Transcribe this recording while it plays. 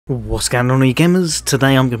What's going on, you gamers?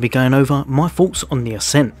 Today I'm going to be going over my thoughts on the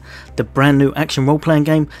Ascent, the brand new action role-playing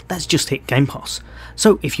game that's just hit Game Pass.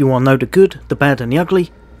 So if you want to know the good, the bad and the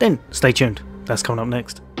ugly, then stay tuned, that's coming up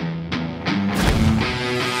next.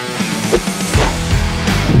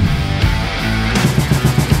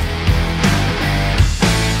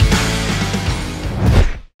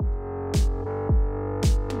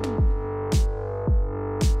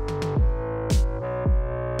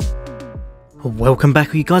 Welcome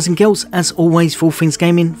back, you guys and girls. As always, for all things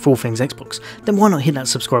gaming, for all things Xbox, then why not hit that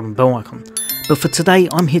subscribe and bell icon. But for today,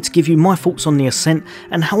 I'm here to give you my thoughts on the Ascent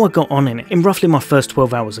and how I got on in it in roughly my first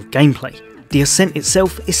 12 hours of gameplay. The Ascent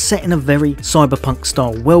itself is set in a very cyberpunk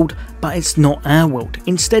style world, but it's not our world.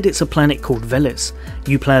 Instead, it's a planet called Veles.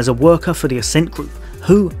 You play as a worker for the Ascent group,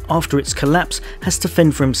 who, after its collapse, has to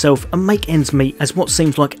fend for himself and make ends meet as what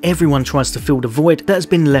seems like everyone tries to fill the void that has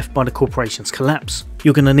been left by the corporation's collapse.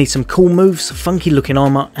 You're going to need some cool moves, funky looking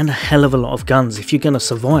armour and a hell of a lot of guns if you're going to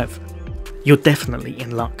survive. You're definitely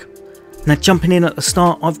in luck. Now, jumping in at the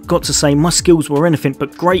start, I've got to say my skills were anything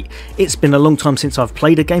but great. It's been a long time since I've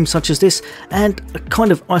played a game such as this, and a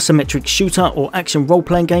kind of isometric shooter or action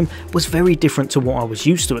role-playing game was very different to what I was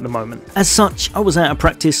used to at the moment. As such, I was out of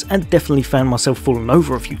practice and definitely found myself falling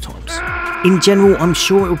over a few times. In general, I'm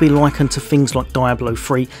sure it will be likened to things like Diablo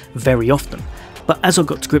 3 very often. But as I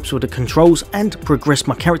got to grips with the controls and progressed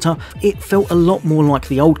my character, it felt a lot more like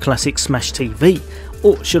the old classic Smash TV,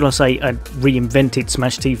 or should I say a reinvented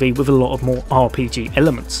Smash TV with a lot of more RPG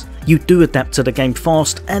elements. You do adapt to the game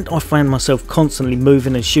fast, and I found myself constantly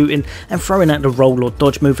moving and shooting, and throwing out the roll or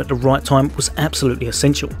dodge move at the right time was absolutely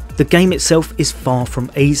essential. The game itself is far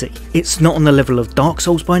from easy. It's not on the level of Dark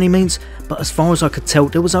Souls by any means, but as far as I could tell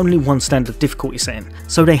there was only one standard difficulty setting,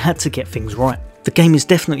 so they had to get things right. The game is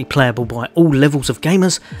definitely playable by all levels of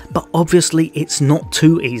gamers, but obviously it's not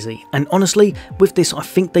too easy, and honestly, with this I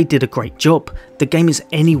think they did a great job. The game is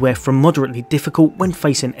anywhere from moderately difficult when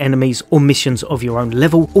facing enemies or missions of your own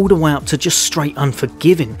level, all the way up to just straight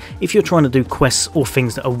unforgiving if you're trying to do quests or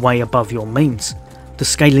things that are way above your means. The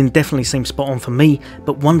scaling definitely seems spot on for me,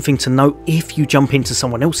 but one thing to note, if you jump into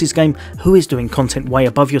someone else's game who is doing content way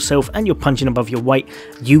above yourself and you're punching above your weight,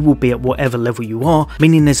 you will be at whatever level you are,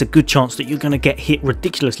 meaning there's a good chance that you're going to get hit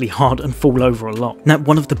ridiculously hard and fall over a lot. Now,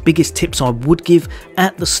 one of the biggest tips I would give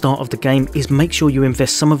at the start of the game is make sure you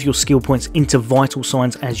invest some of your skill points into vital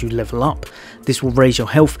signs as you level up. This will raise your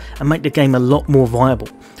health and make the game a lot more viable.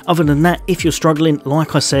 Other than that, if you're struggling,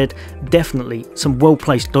 like I said, definitely some well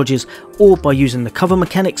placed dodges or by using the cover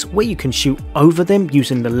mechanics where you can shoot over them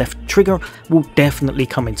using the left trigger will definitely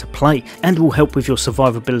come into play and will help with your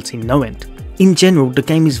survivability no end. In general, the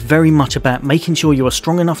game is very much about making sure you are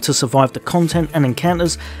strong enough to survive the content and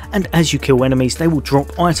encounters, and as you kill enemies they will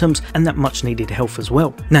drop items and that much needed health as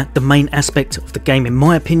well. Now, the main aspect of the game in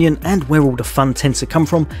my opinion, and where all the fun tends to come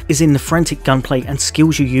from, is in the frantic gunplay and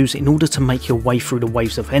skills you use in order to make your way through the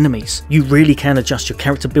waves of enemies. You really can adjust your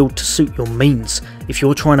character build to suit your means. If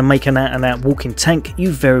you're trying to make an out and out walking tank,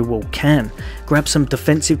 you very well can. Grab some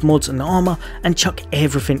defensive mods and armour and chuck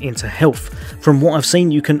everything into health. From what I've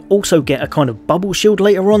seen, you can also get a kind of bubble shield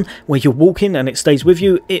later on where you're walking and it stays with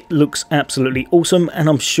you. It looks absolutely awesome, and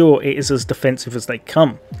I'm sure it is as defensive as they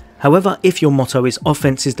come. However, if your motto is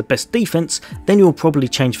offense is the best defense, then you'll probably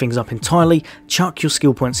change things up entirely, chuck your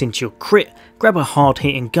skill points into your crit, grab a hard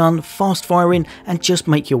hitting gun, fast firing, and just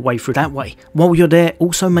make your way through that way. While you're there,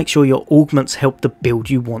 also make sure your augments help the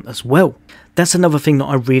build you want as well. That's another thing that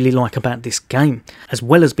I really like about this game. As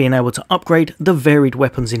well as being able to upgrade the varied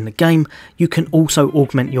weapons in the game, you can also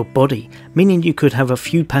augment your body, meaning you could have a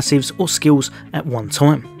few passives or skills at one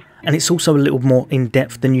time. And it's also a little more in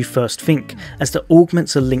depth than you first think, as the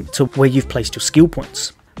augments are linked to where you've placed your skill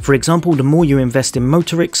points. For example, the more you invest in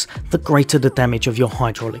motorics, the greater the damage of your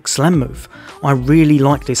hydraulic slam move. I really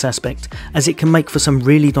like this aspect, as it can make for some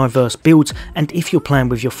really diverse builds, and if you're playing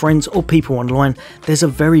with your friends or people online, there's a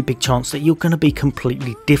very big chance that you're going to be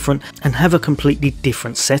completely different and have a completely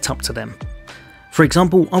different setup to them. For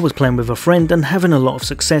example, I was playing with a friend and having a lot of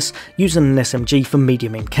success using an SMG for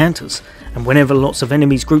medium encounters, and whenever lots of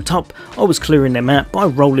enemies grouped up, I was clearing them out by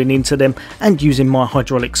rolling into them and using my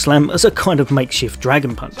hydraulic slam as a kind of makeshift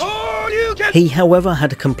dragon punch. He, however,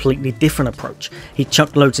 had a completely different approach. He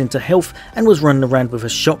chucked loads into health and was running around with a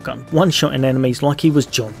shotgun, one-shotting enemies like he was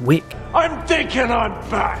John Wick. I'm thinking I'm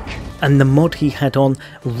back! And the mod he had on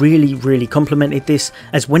really complemented this,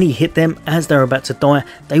 as when he hit them as they were about to die,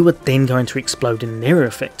 they were then going to explode in an area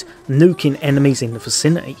effect, nuking enemies in the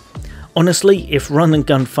vicinity. Honestly, if run and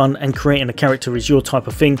gun fun and creating a character is your type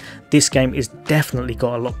of thing, this game is definitely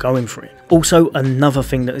got a lot going for it. Also, another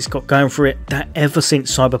thing that it's got going for it, that ever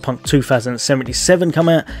since Cyberpunk 2077 come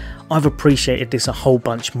out, I've appreciated this a whole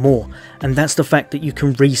bunch more, and that's the fact that you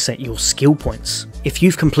can reset your skill points. If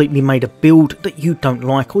you've completely made a build that you don't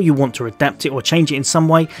like or you want to adapt it or change it in some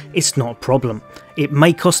way, it's not a problem. It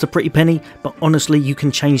may cost a pretty penny, but honestly you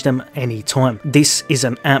can change them any time. This is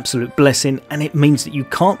an absolute blessing, and it means that you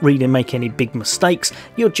can't really make any big mistakes,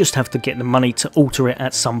 you'll just have to get the money to alter it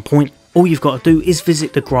at some point. All you've got to do is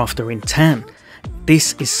visit the grafter in town.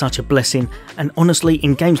 This is such a blessing, and honestly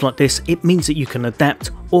in games like this it means that you can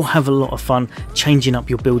adapt or have a lot of fun changing up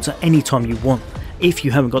your builds at any time you want. If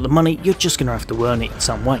you haven't got the money, you're just going to have to earn it in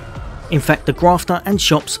some way. In fact, the grafter and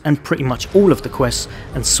shops and pretty much all of the quests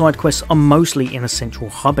and side quests are mostly in a central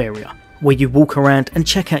hub area, where you walk around and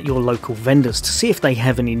check out your local vendors to see if they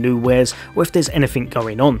have any new wares or if there's anything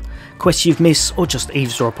going on, quests you've missed, or just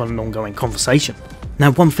eavesdrop on an ongoing conversation.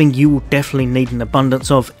 Now, one thing you will definitely need an abundance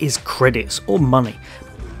of is credits or money,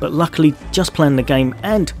 but luckily just playing the game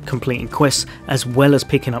and completing quests as well as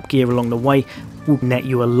picking up gear along the way will net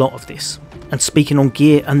you a lot of this. And speaking on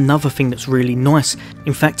gear, another thing that's really nice,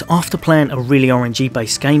 in fact after playing a really RNG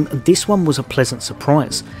based game, this one was a pleasant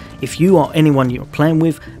surprise. If you or anyone you're playing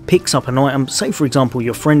with picks up an item, say for example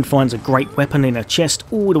your friend finds a great weapon in a chest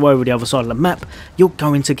all the way over the other side of the map, you're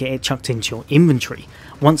going to get it chucked into your inventory.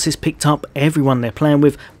 Once it's picked up, everyone they're playing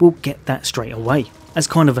with will get that straight away, as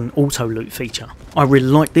kind of an auto loot feature. I really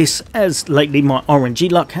like this, as lately my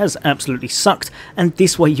RNG luck has absolutely sucked, and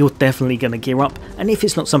this way you're definitely going to gear up, and if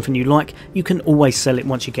it's not something you like, you can always sell it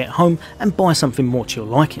once you get home and buy something more to your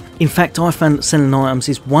liking. In fact, I found that selling items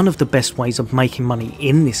is one of the best ways of making money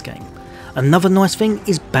in this game. Another nice thing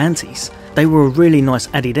is bounties. They were a really nice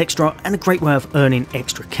added extra and a great way of earning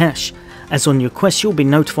extra cash, as on your quest you'll be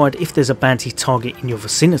notified if there's a bounty target in your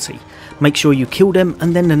vicinity. Make sure you kill them,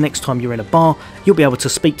 and then the next time you're in a bar you'll be able to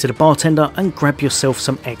speak to the bartender and grab yourself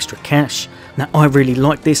some extra cash. Now I really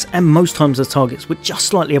like this, and most times the targets were just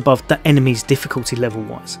slightly above the enemy's difficulty level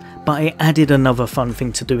wise, but it added another fun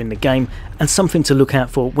thing to do in the game and something to look out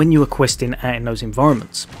for when you are questing out in those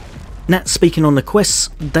environments. Now, speaking on the quests,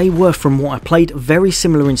 they were, from what I played, very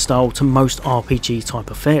similar in style to most RPG type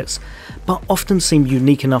affairs, but often seemed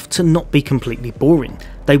unique enough to not be completely boring.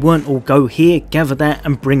 They weren't all go here, gather that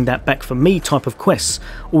and bring that back for me type of quests,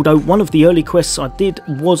 although one of the early quests I did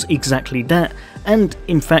was exactly that, and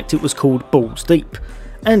in fact it was called Balls Deep,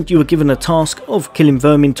 and you were given a task of killing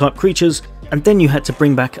vermin type creatures, and then you had to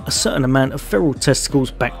bring back a certain amount of feral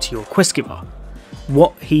testicles back to your quest giver.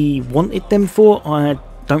 What he wanted them for, I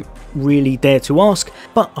don't really dare to ask,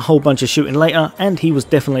 but a whole bunch of shooting later and he was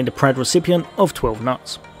definitely the proud recipient of 12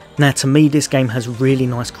 nuts. Now, to me this game has really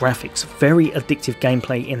nice graphics, very addictive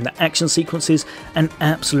gameplay in the action sequences, and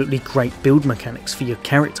absolutely great build mechanics for your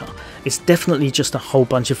character. It's definitely just a whole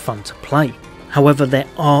bunch of fun to play. However, there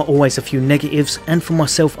are always a few negatives, and for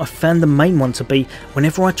myself I found the main one to be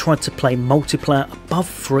whenever I tried to play multiplayer above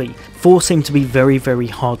 4 seemed to be very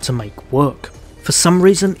hard to make work. For some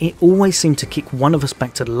reason it always seemed to kick one of us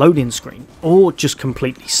back to the loading screen, or just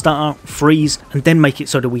completely stutter, freeze, and then make it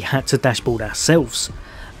so that we had to dashboard ourselves.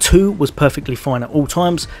 2 was perfectly fine at all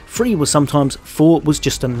times, 3 was sometimes, 4 was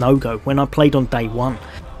just a no-go when I played on day 1.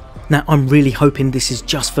 Now I'm really hoping this is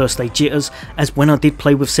just first day jitters, as when I did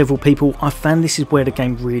play with several people I found this is where the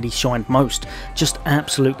game really shined most. Just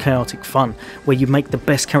absolute chaotic fun, where you make the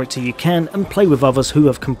best character you can and play with others who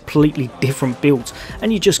have completely different builds,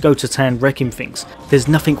 and you just go to town wrecking things. There's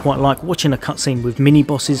nothing quite like watching a cutscene with mini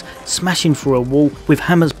bosses smashing through a wall with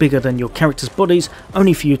hammers bigger than your character's bodies,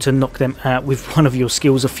 only for you to knock them out with one of your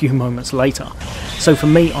skills a few moments later. So for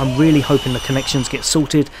me, I'm really hoping the connections get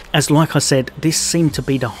sorted, as like I said, this seemed to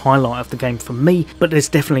be the highlight of the game for me, but there's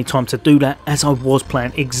definitely time to do that, as I was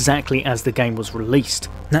playing exactly as the game was released.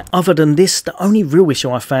 Now, other than this, the only real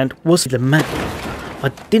issue I found was the map. I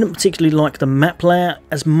didn't particularly like the map layout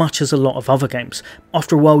as much as a lot of other games.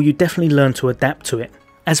 After a while you definitely learn to adapt to it.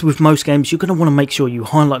 As with most games, you're going to want to make sure you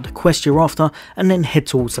highlight the quest you're after and then head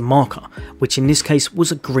towards the marker, which in this case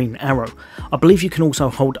was a green arrow. I believe you can also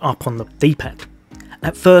hold up on the D-pad.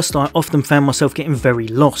 At first I often found myself getting very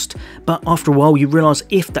lost, but after a while you realise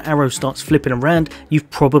if the arrow starts flipping around you've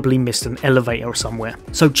probably missed an elevator somewhere.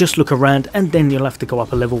 So just look around and then you'll have to go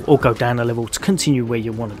up a level or go down a level to continue where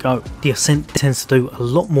you want to go. The Ascent tends to do a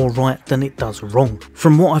lot more right than it does wrong.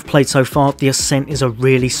 From what I've played so far, the Ascent is a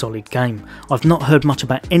really solid game. I've not heard much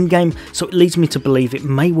about endgame, so it leads me to believe it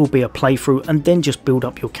may well be a playthrough and then just build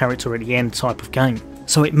up your character at the end type of game.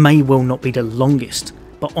 So it may well not be the longest.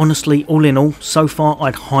 But honestly, all in all, so far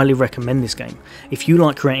I'd highly recommend this game. If you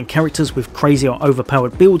like creating characters with crazy or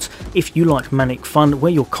overpowered builds, if you like manic fun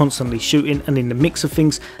where you're constantly shooting and in the mix of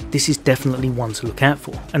things, this is definitely one to look out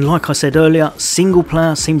for. And like I said earlier, single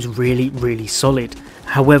player seems really solid.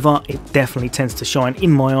 However, it definitely tends to shine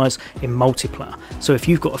in my eyes in multiplayer. So if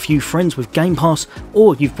you've got a few friends with Game Pass,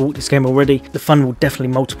 or you've bought this game already, the fun will definitely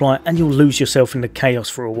multiply and you'll lose yourself in the chaos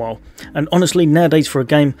for a while. And honestly, nowadays for a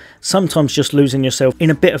game, sometimes just losing yourself in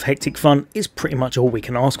a bit of hectic fun is pretty much all we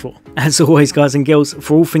can ask for. As always guys and girls,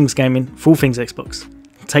 for all things gaming, for all things Xbox,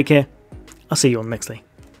 take care, I'll see you on the next day.